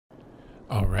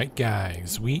Alright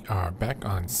guys, we are back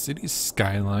on City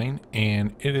Skyline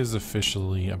and it is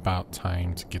officially about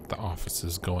time to get the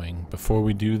offices going. Before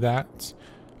we do that,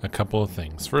 a couple of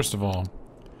things. First of all,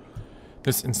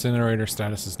 this incinerator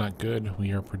status is not good.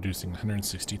 We are producing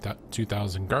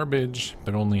 162,000 garbage,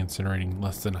 but only incinerating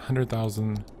less than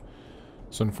 100,000.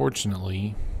 So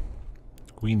unfortunately,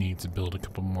 we need to build a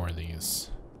couple more of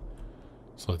these.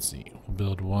 So let's see, we'll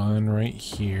build one right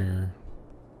here.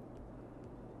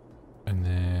 And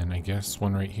then I guess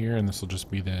one right here, and this will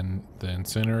just be then the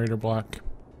incinerator block.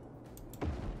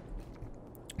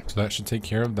 So that should take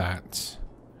care of that.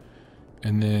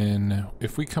 And then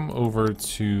if we come over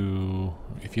to,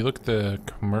 if you look at the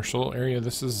commercial area,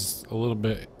 this is a little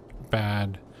bit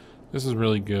bad. This is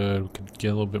really good. We could get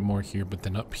a little bit more here, but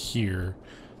then up here,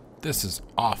 this is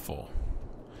awful.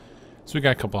 So we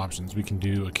got a couple options. We can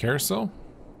do a carousel.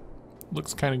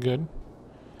 Looks kind of good.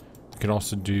 We could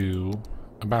also do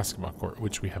a basketball court,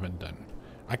 which we haven't done.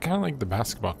 I kind of like the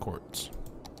basketball courts.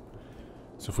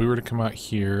 So if we were to come out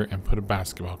here and put a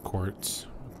basketball court,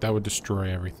 that would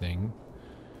destroy everything.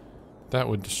 That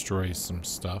would destroy some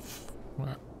stuff.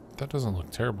 Well, that doesn't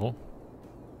look terrible.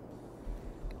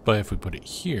 But if we put it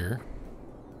here,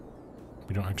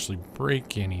 we don't actually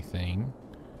break anything.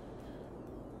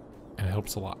 And it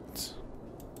helps a lot.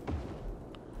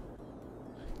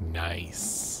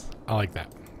 Nice. I like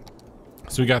that.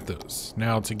 So we got those.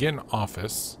 Now to get an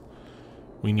office,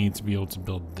 we need to be able to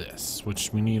build this,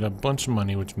 which we need a bunch of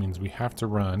money, which means we have to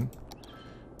run.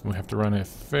 We have to run at a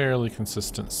fairly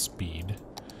consistent speed.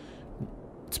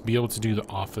 To be able to do the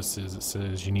offices, it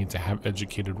says you need to have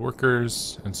educated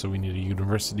workers, and so we need a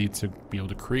university to be able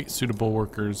to create suitable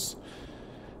workers.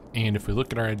 And if we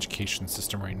look at our education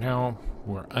system right now,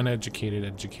 we're uneducated,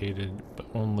 educated, but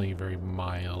only very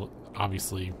mild,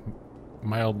 obviously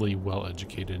mildly well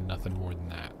educated, nothing more than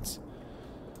that.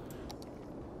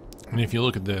 And if you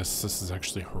look at this is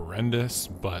actually horrendous,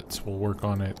 but we'll work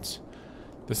on it.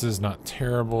 This is not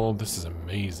terrible. This is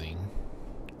amazing.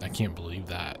 I can't believe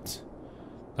that.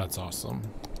 That's awesome.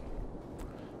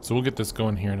 So we'll get this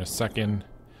going here in a second.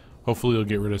 Hopefully we'll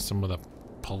get rid of some of the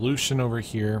pollution over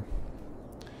here.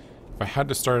 If I had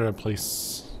to start at a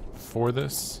place for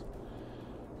this,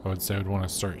 I would say I would want to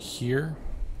start here.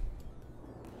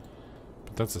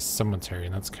 But that's a cemetery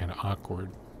and that's kind of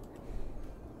awkward.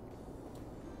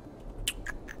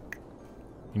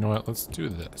 You know what? Let's do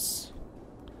this.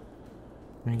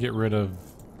 I'm going to get rid of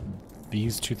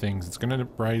these two things. It's going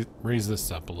to raise this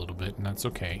up a little bit, and that's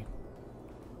okay.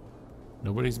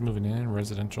 Nobody's moving in.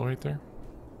 Residential right there.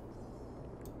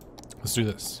 Let's do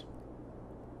this.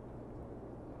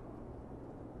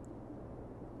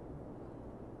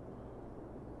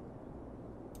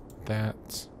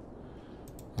 That.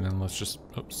 And then let's just,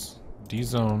 oops,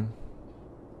 D-zone.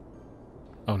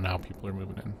 Oh, now people are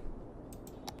moving in.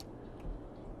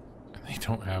 And they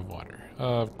don't have water.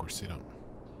 Of course they don't.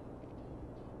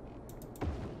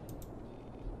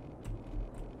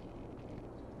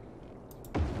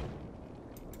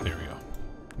 There we go.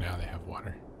 Now they have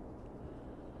water.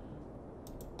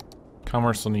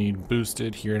 Commerce will need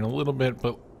boosted here in a little bit,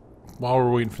 but while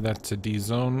we're waiting for that to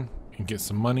D-zone and get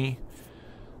some money,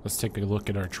 let's take a look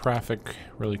at our traffic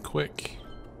really quick.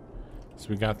 So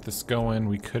we got this going.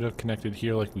 We could have connected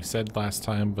here like we said last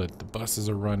time, but the buses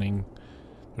are running.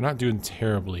 They're not doing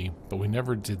terribly, but we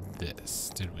never did this,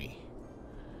 did we?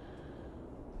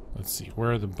 Let's see,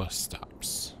 where are the bus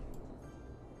stops?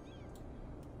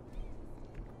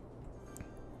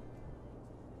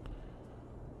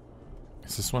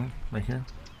 Is this one right here?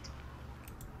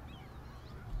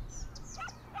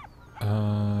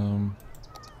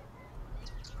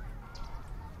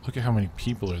 Look at how many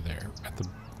people are there at the...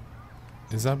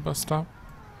 Is that a bus stop?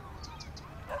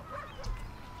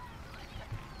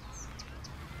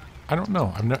 I don't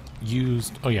know. I've not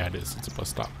used... Oh yeah, it is. It's a bus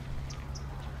stop.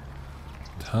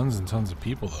 Tons and tons of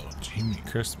people though. Jiminy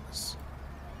Christmas.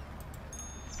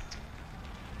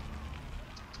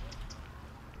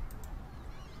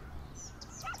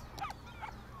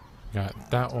 Got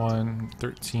that one.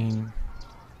 13.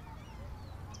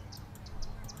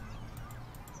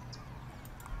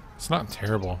 It's not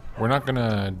terrible. We're not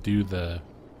gonna do the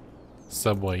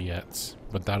subway yet,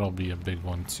 but that'll be a big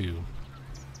one too.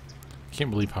 I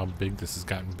can't believe how big this has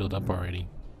gotten built up already.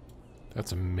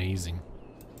 That's amazing.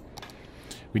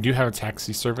 We do have a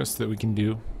taxi service that we can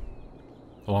do,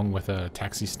 along with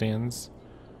taxi stands.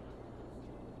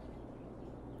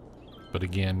 But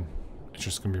again, it's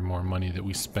just gonna be more money that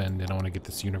we spend, and I want to get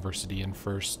this university in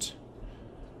first.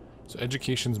 So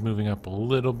education's moving up a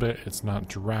little bit. It's not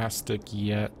drastic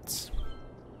yet.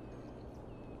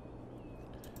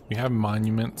 We have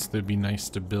monuments that'd be nice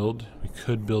to build. We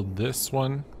could build this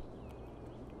one.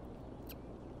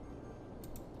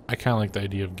 I kind of like the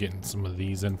idea of getting some of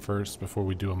these in first before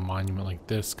we do a monument like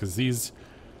this, because these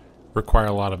require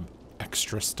a lot of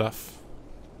extra stuff.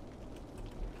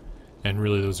 And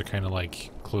really those are kind of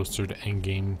like closer to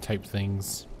endgame type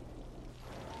things.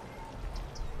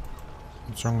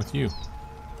 What's wrong with you?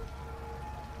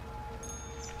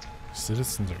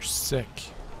 Citizens are sick.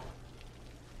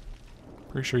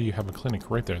 Pretty sure you have a clinic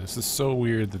right there. This is so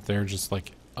weird that they're just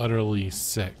like utterly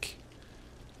sick.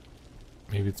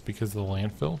 Maybe it's because of the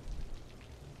landfill?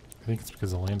 I think it's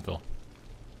because of the landfill.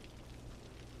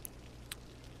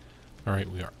 Alright,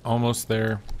 we are almost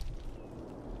there.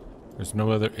 There's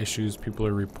no other issues people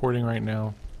are reporting right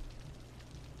now.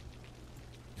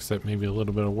 Except maybe a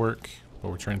little bit of work,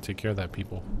 but we're trying to take care of that,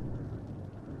 people.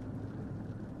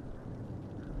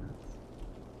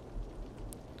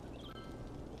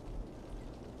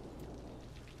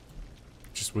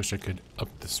 Just wish I could up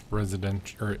this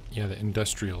residential, or yeah, the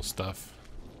industrial stuff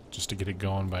just to get it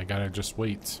going, but I gotta just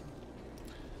wait.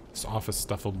 This office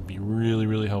stuff will be really,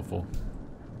 really helpful.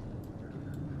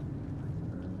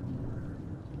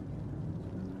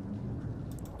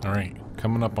 Alright,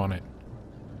 coming up on it.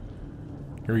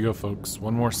 Here we go, folks.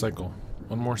 One more cycle.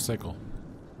 One more cycle.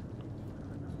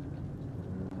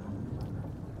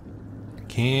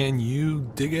 Can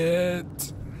you dig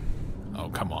it? Oh,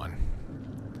 come on.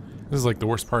 This is like the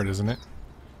worst part, isn't it?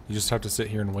 You just have to sit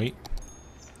here and wait.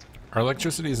 Our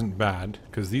electricity isn't bad,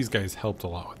 because these guys helped a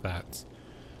lot with that.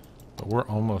 But we're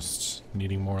almost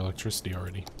needing more electricity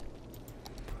already.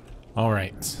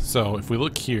 Alright, so if we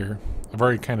look here, I've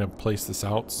already kind of placed this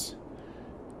out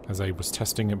as I was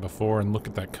testing it before, and look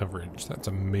at that coverage. That's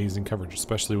amazing coverage,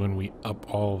 especially when we up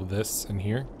all of this in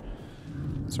here.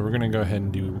 So we're going to go ahead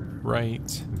and do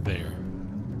right there.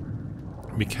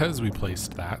 Because we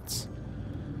placed that,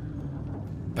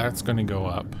 that's going to go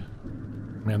up.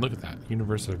 Man, look at that.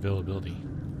 Universal availability.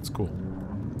 It's cool.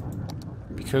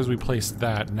 Because we placed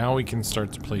that, now we can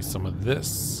start to place some of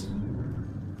this.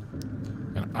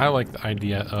 And I like the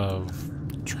idea of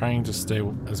trying to stay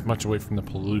as much away from the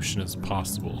pollution as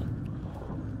possible.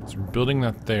 So we're building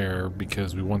that there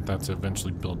because we want that to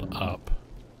eventually build up.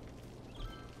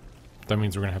 That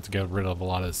means we're going to have to get rid of a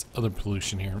lot of this other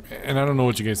pollution here. And I don't know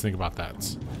what you guys think about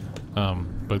that.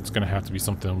 But it's going to have to be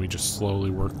something we just slowly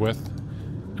work with.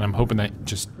 And I'm hoping that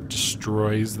just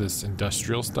destroys this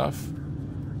industrial stuff.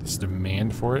 This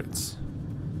demand for it.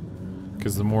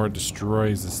 Because the more it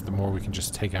destroys this, the more we can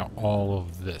just take out all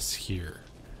of this here.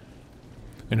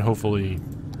 And hopefully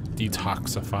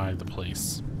detoxify the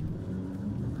place.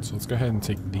 So let's go ahead and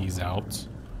take these out.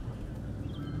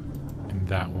 And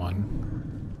that one.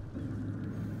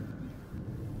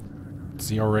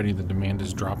 See, already the demand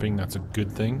is dropping. That's a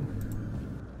good thing.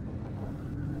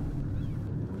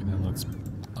 And then let's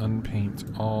unpaint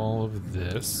all of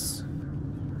this.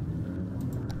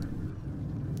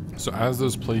 So as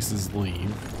those places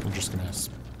leave, we're just going to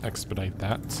expedite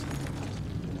that.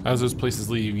 As those places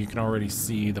leave, you can already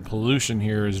see the pollution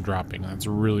here is dropping. That's a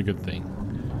really good thing.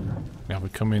 Now we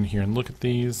come in here and look at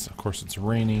these. Of course, it's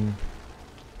raining.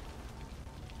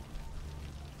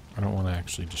 I don't want to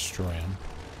actually destroy them.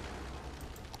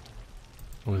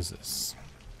 What is this?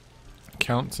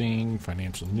 Accounting,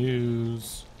 financial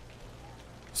news,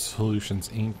 Solutions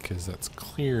Inc., because that's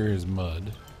clear as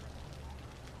mud.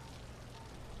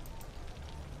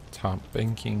 Top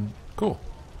banking. Cool.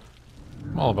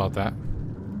 I'm all about that.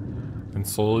 And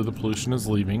slowly the pollution is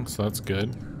leaving, so that's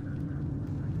good.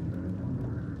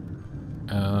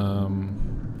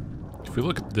 If we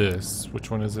look at this,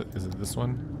 which one is it? Is it this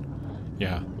one?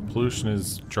 Yeah, the pollution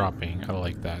is dropping. I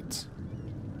like that.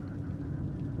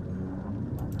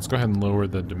 Let's go ahead and lower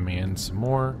the demand some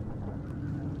more.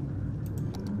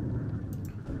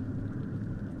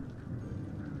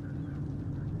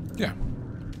 Yeah.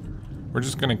 We're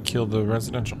just gonna kill the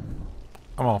residential.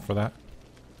 I'm all for that.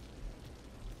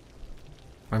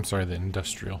 I'm sorry, the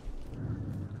industrial.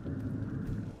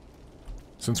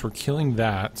 Since we're killing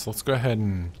that, so let's go ahead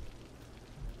and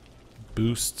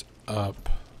boost up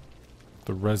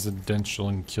the residential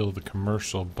and kill the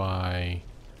commercial by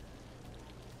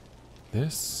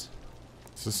this.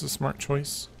 Is this a smart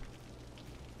choice?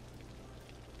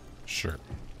 Sure.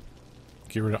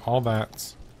 Get rid of all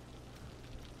that.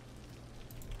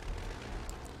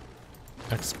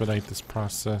 Expedite this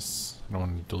process. I don't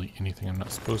want to delete anything I'm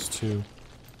not supposed to.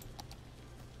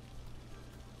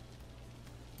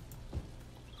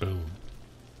 Boom.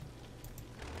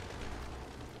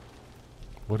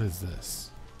 What is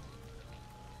this?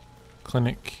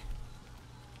 Clinic.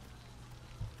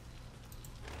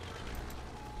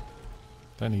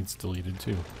 That needs deleted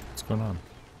too. What's going on?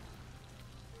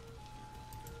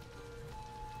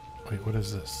 Wait, what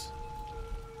is this?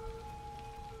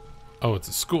 Oh, it's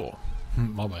a school.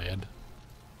 My bad.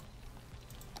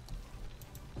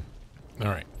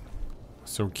 Alright.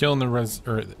 So we're killing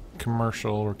the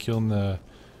commercial, we're killing the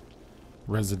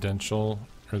residential,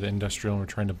 or the industrial, and we're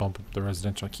trying to bump up the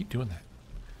residential. I keep doing that.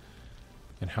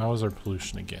 And how is our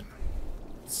pollution again?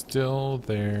 Still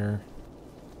there.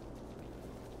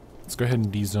 Let's go ahead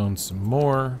and dezone some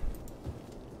more.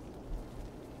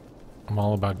 I'm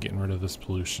all about getting rid of this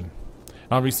pollution.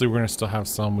 Obviously, we're going to still have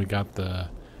some. We got the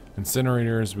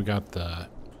incinerators, we got the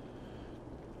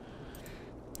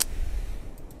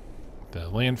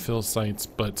landfill sites,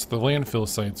 but the landfill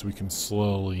sites we can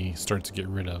slowly start to get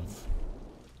rid of.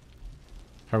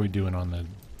 How are we doing on the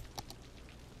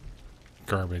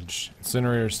garbage?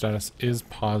 Incinerator status is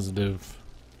positive.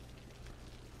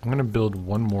 I'm going to build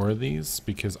one more of these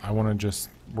because I want to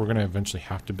we're going to eventually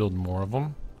have to build more of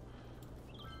them.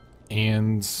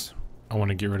 And I want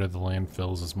to get rid of the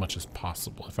landfills as much as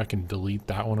possible. If I can delete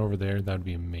that one over there, that would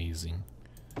be amazing.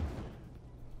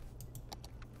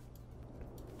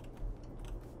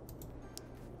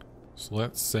 So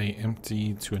let's say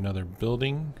empty to another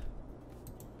building.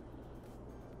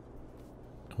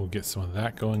 We'll get some of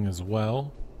that going as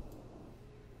well.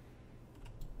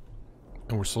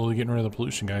 And we're slowly getting rid of the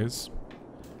pollution, guys.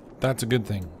 That's a good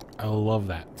thing. I love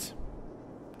that.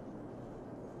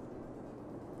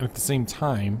 And at the same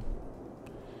time,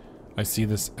 I see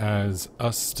this as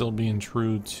us still being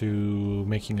true to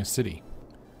making a city.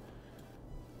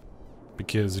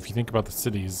 Because if you think about the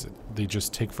cities, they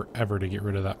just take forever to get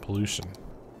rid of that pollution.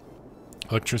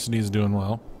 Electricity is doing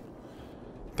well.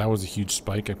 That was a huge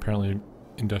spike. Apparently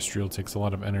industrial takes a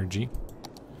lot of energy.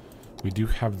 We do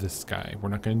have this guy. We're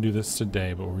not going to do this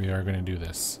today, but we are going to do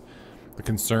this. The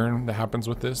concern that happens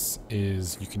with this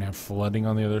is you can have flooding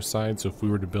on the other side. So if we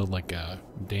were to build like a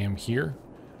dam here,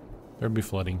 there'd be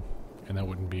flooding, and that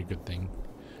wouldn't be a good thing.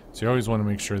 So you always want to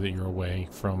make sure that you're away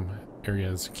from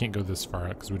areas. You can't go this far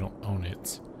out because we don't own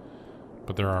it,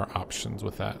 but there are options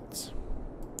with that.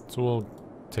 So we'll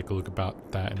take a look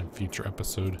about that in a future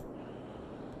episode.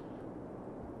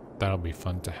 That'll be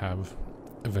fun to have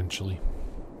eventually.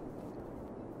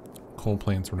 Coal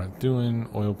plants we're not doing,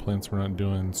 oil plants we're not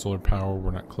doing, solar power we're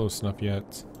not close enough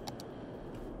yet.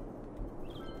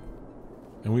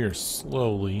 And we are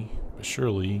slowly but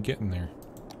surely getting there.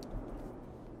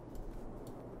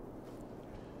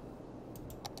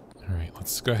 Alright,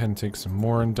 let's go ahead and take some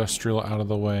more industrial out of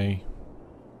the way.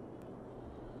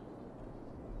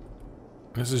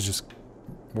 This is just,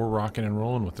 we're rocking and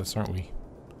rolling with this, aren't we?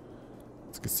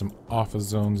 Let's get some office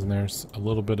zones in there, a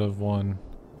little bit of one.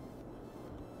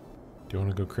 Do you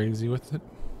want to go crazy with it?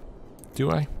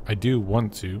 Do I? I do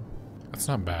want to. That's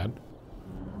not bad.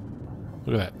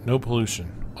 Look at that, no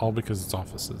pollution, all because it's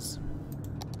offices.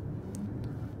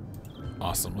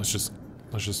 Awesome. Let's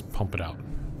just pump it out.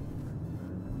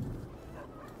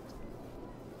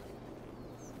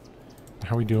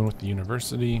 How are we doing with the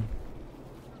university?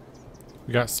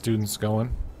 We got students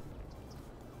going.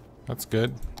 That's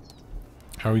good.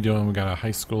 How are we doing? We got a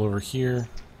high school over here.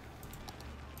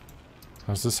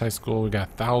 How's this high school? We got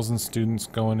 1,000 students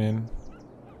going in.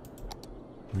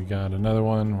 We got another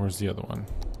one. Where's the other one?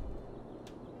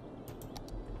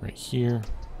 Right here.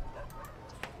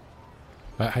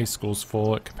 That high school's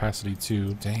full at capacity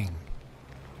too. Dang.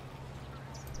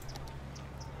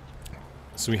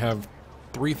 So we have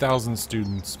 3,000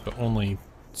 students, but only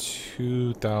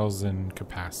 2,000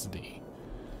 capacity.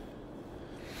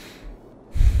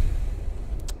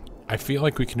 I feel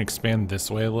like we can expand this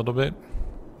way a little bit.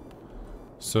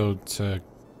 So to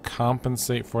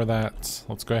compensate for that,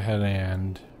 let's go ahead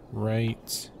and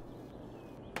right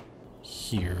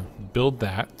here, build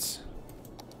that.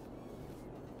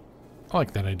 I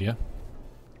like that idea.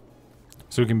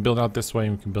 So we can build out this way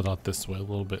and we can build out this way a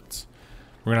little bit.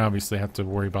 We're gonna obviously have to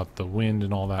worry about the wind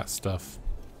and all that stuff,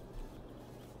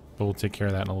 but we'll take care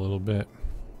of that in a little bit.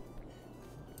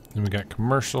 Then we got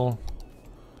commercial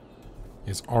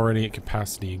is already at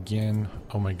capacity again.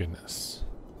 Oh my goodness.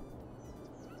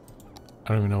 I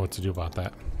don't even know what to do about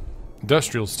that.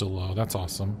 Industrial's still low. That's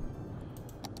awesome.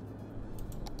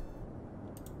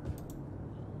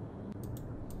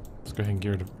 Let's go ahead and get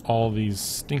rid of all these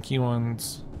stinky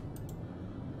ones.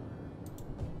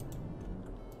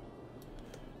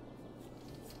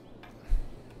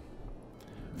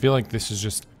 I feel like this is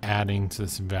just adding to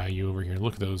this value over here.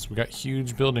 Look at those. We got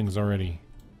huge buildings already.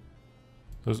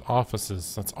 Those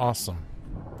offices. That's awesome.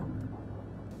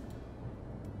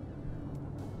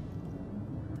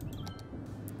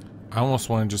 I almost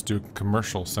want to just do a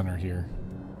commercial center here.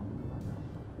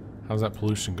 How's that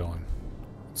pollution going?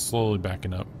 It's slowly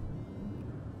backing up.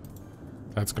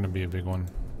 That's going to be a big one.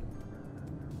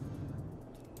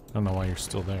 I don't know why you're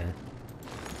still there.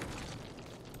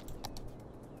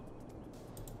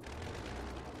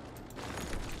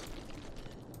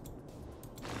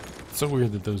 It's so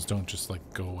weird that those don't just like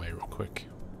go away real quick.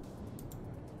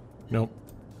 Nope.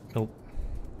 Nope.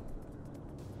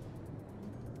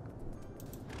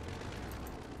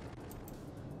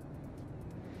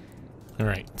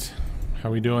 Alright. How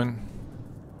we doing?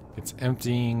 It's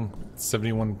emptying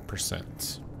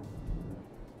 71%.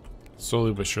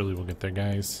 Slowly but surely we'll get there,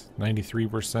 guys.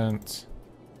 93%.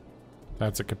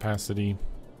 That's a capacity.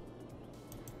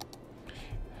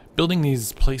 Building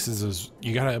these places is,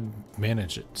 you gotta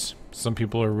manage it. Some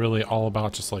people are really all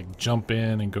about just like jump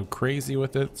in and go crazy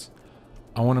with it.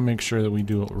 I want to make sure that we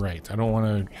do it right. I don't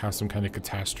want to have some kind of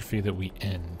catastrophe that we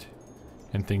end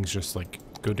and things just like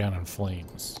go down in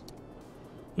flames.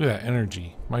 Look at that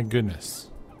energy. My goodness.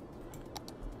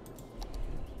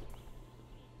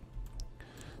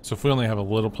 So if we only have a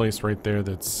little place right there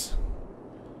that's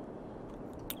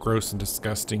gross and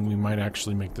disgusting, we might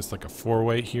actually make this like a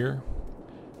four-way here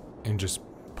and just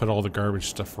put all the garbage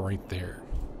stuff right there.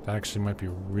 That actually might be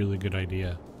a really good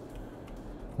idea.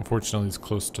 Unfortunately, it's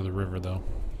close to the river though.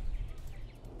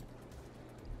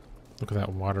 Look at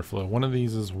that water flow. One of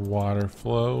these is water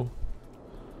flow.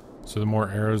 So the more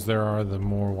arrows there are, the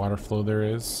more water flow there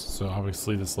is. So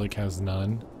obviously this lake has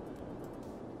none.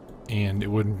 And it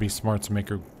wouldn't be smart to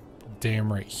make a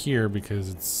dam right here because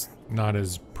it's not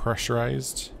as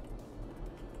pressurized.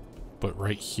 But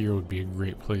right here would be a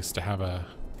great place to have a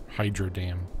hydro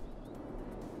dam.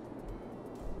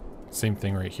 Same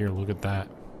thing right here, look at that.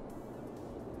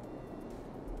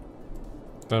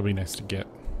 That'll be nice to get.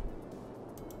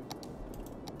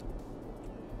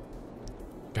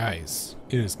 Guys,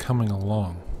 it is coming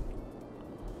along.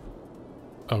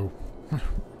 Oh.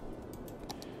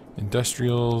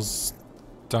 Industrial's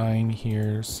dying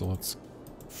here, so let's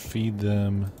feed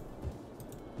them.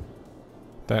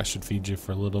 That should feed you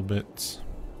for a little bit.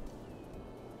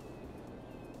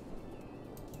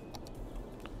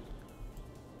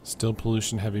 Still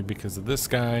pollution heavy because of this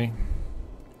guy.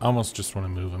 I almost just want to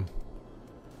move him.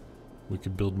 We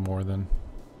could build more then.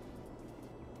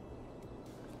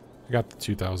 I got the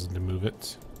 2,000 to move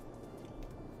it.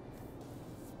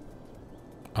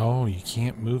 Oh, you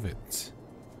can't move it.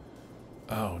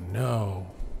 Oh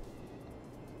no.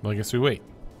 Well, I guess we wait.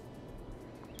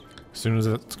 As soon as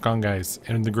it's gone, guys.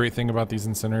 And the great thing about these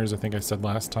incinerators, I think I said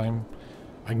last time,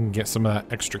 I can get some of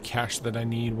that extra cash that I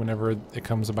need whenever it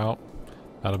comes about.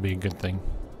 That'll be a good thing.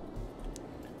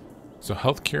 So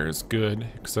healthcare is good,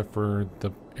 except for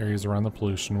the areas around the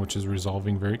pollution, which is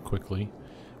resolving very quickly.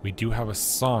 We do have a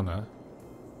sauna.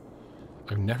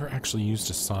 I've never actually used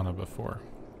a sauna before.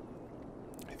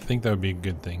 I think that would be a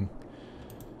good thing.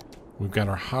 We've got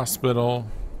our hospital.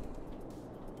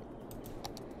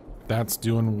 That's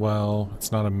doing well.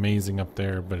 It's not amazing up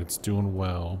there, but it's doing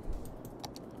well.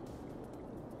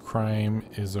 Crime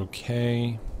is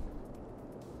okay.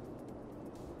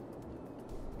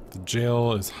 The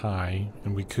jail is high,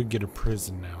 and we could get a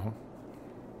prison now.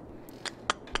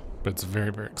 But it's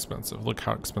very, very expensive. Look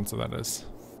how expensive that is.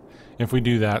 If we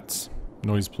do that,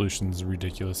 noise pollution is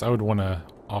ridiculous. I would want to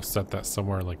offset that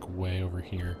somewhere like way over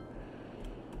here.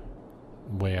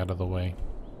 Way out of the way.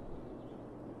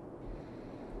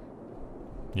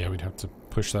 Yeah, we'd have to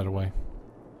push that away.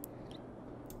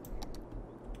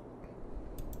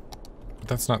 But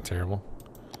that's not terrible.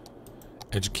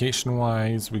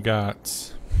 Education-wise, we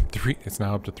got it's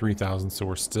now up to 3,000, so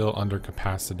we're still under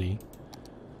capacity.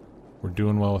 We're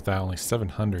doing well with that, only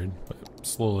 700, but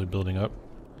slowly building up.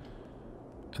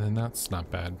 And then that's not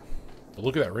bad. But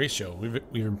look at that ratio.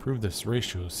 We've improved this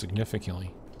ratio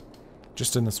significantly.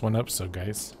 Just in this one episode,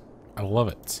 guys. I love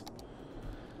it.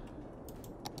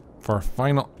 For our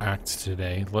final act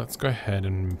today, let's go ahead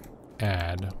and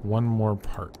add one more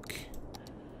park.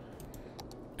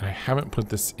 And I haven't put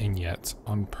this in yet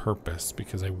on purpose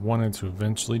because I wanted to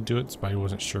eventually do it, but I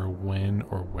wasn't sure when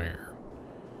or where.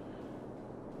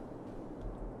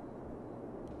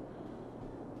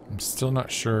 I'm still not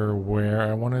sure where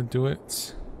I want to do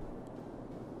it,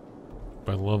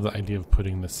 but I love the idea of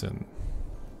putting this in.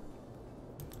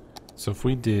 So if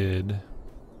we did,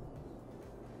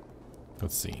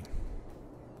 let's see.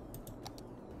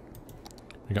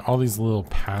 We got all these little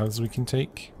paths we can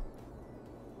take.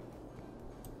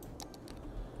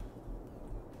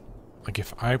 Like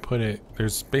if I put it,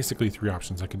 there's basically three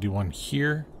options. I could do one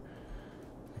here.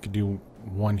 I could do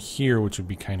one here, which would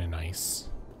be kind of nice.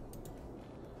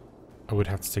 I would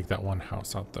have to take that one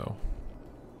house out though.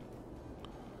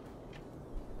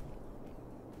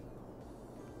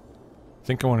 I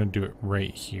think I want to do it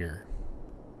right here.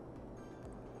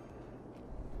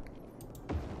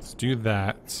 Let's do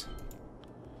that.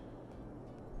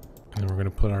 And then we're going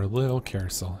to put our little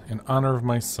carousel in honor of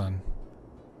my son.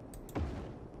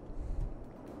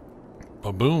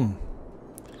 Ba-boom.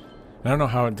 I don't know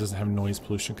how it doesn't have noise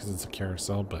pollution because it's a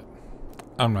carousel, but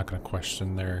I'm not going to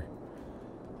question their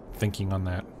thinking on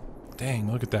that.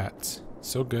 Dang, look at that.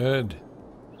 So good.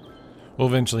 We'll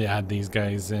eventually add these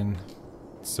guys in,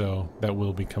 so that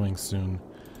will be coming soon.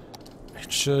 I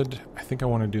think I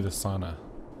want to do the sauna.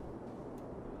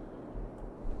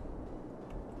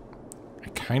 I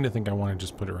kind of think I want to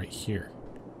just put it right here.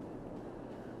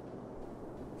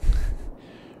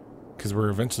 Because we're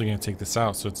eventually going to take this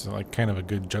out, so it's like kind of a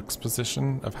good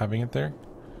juxtaposition of having it there.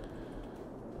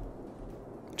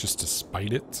 Just to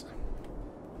spite it.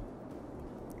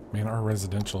 Man, our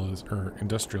residential is, or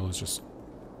industrial is just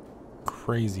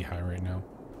crazy high right now.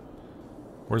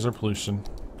 Where's our pollution?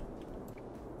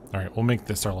 Alright, we'll make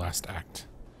this our last act.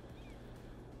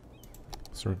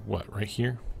 So what, right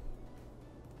here?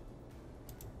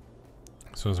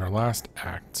 So as our last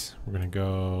act, we're gonna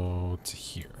go to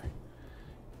here.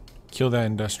 Kill that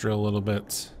industrial a little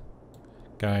bit.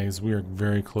 Guys, we are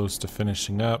very close to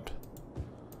finishing up.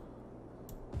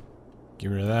 Get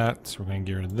rid of that. We're gonna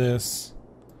get rid of this.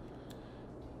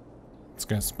 It's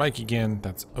gonna spike again.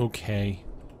 That's okay.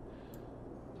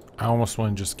 I almost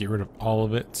want to just get rid of all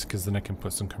of it because then I can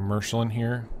put some commercial in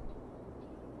here.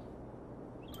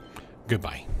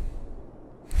 Goodbye.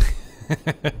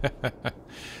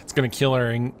 It's gonna kill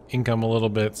our income a little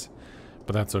bit,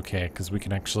 but that's okay because we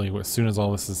can actually, as soon as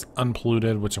all this is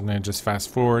unpolluted, which I'm gonna just fast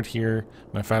forward here.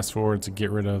 I'm gonna fast forward to get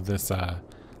rid of this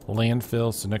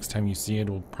landfill. So next time you see it,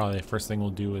 we'll probably, the first thing we'll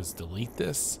do is delete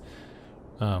this.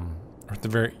 Or at the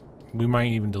very, we might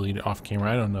even delete it off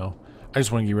camera. I don't know. I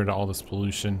just want to get rid of all this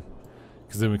pollution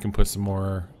because then we can put some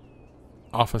more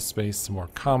office space, some more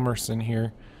commerce in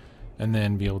here, and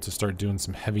then be able to start doing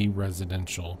some heavy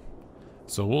residential.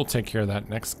 So we'll take care of that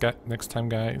next time,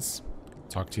 guys.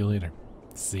 Talk to you later.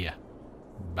 See ya.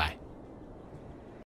 Bye.